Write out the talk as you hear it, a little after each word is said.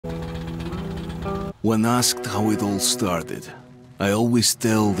When asked how it all started, I always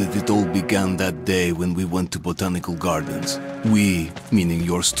tell that it all began that day when we went to Botanical Gardens. We, meaning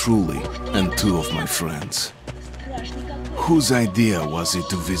yours truly, and two of my friends. Whose idea was it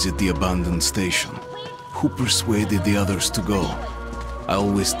to visit the abandoned station? Who persuaded the others to go? I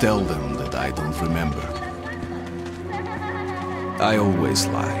always tell them that I don't remember. I always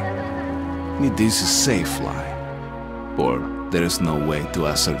lie. It is a safe lie, or there is no way to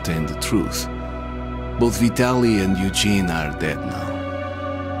ascertain the truth. Both Vitaly and Eugene are dead now.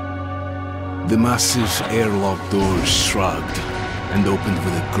 The massive airlock doors shrugged and opened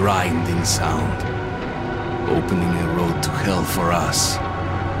with a grinding sound, opening a road to hell for us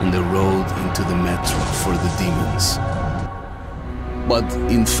and a road into the metro for the demons. But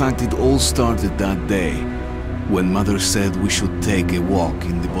in fact, it all started that day when Mother said we should take a walk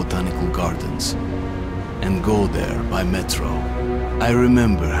in the Botanical Gardens and go there by metro. I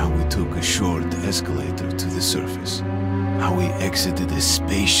remember how we took a short escalator to the surface, how we exited a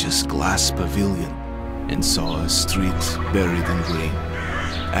spacious glass pavilion and saw a street buried in green.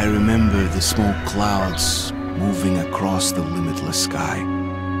 I remember the smoke clouds moving across the limitless sky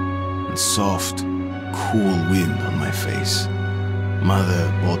and soft, cool wind on my face. Mother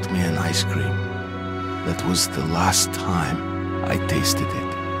bought me an ice cream. That was the last time I tasted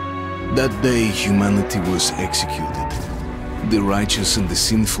it. That day, humanity was executed. The righteous and the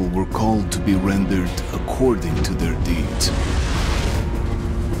sinful were called to be rendered according to their deeds.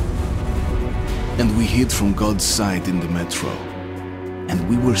 And we hid from God's sight in the metro. And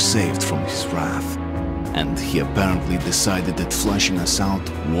we were saved from His wrath. And He apparently decided that flushing us out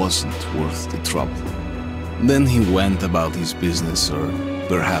wasn't worth the trouble. Then He went about His business, or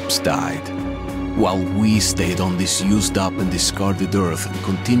perhaps died, while we stayed on this used up and discarded earth and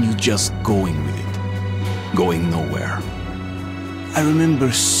continued just going with it, going nowhere. I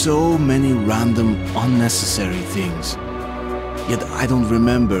remember so many random, unnecessary things, yet I don't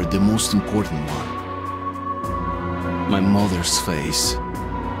remember the most important one. My mother's face.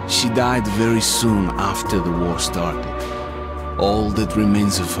 She died very soon after the war started. All that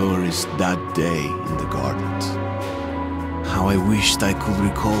remains of her is that day in the gardens. How I wished I could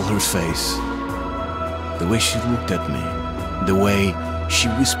recall her face. The way she looked at me, the way she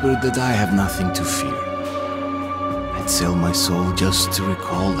whispered that I have nothing to fear. I'd sell my soul just to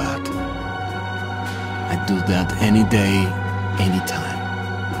recall that. I'd do that any day, any time.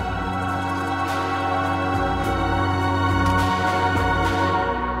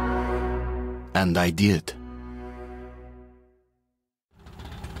 And I did.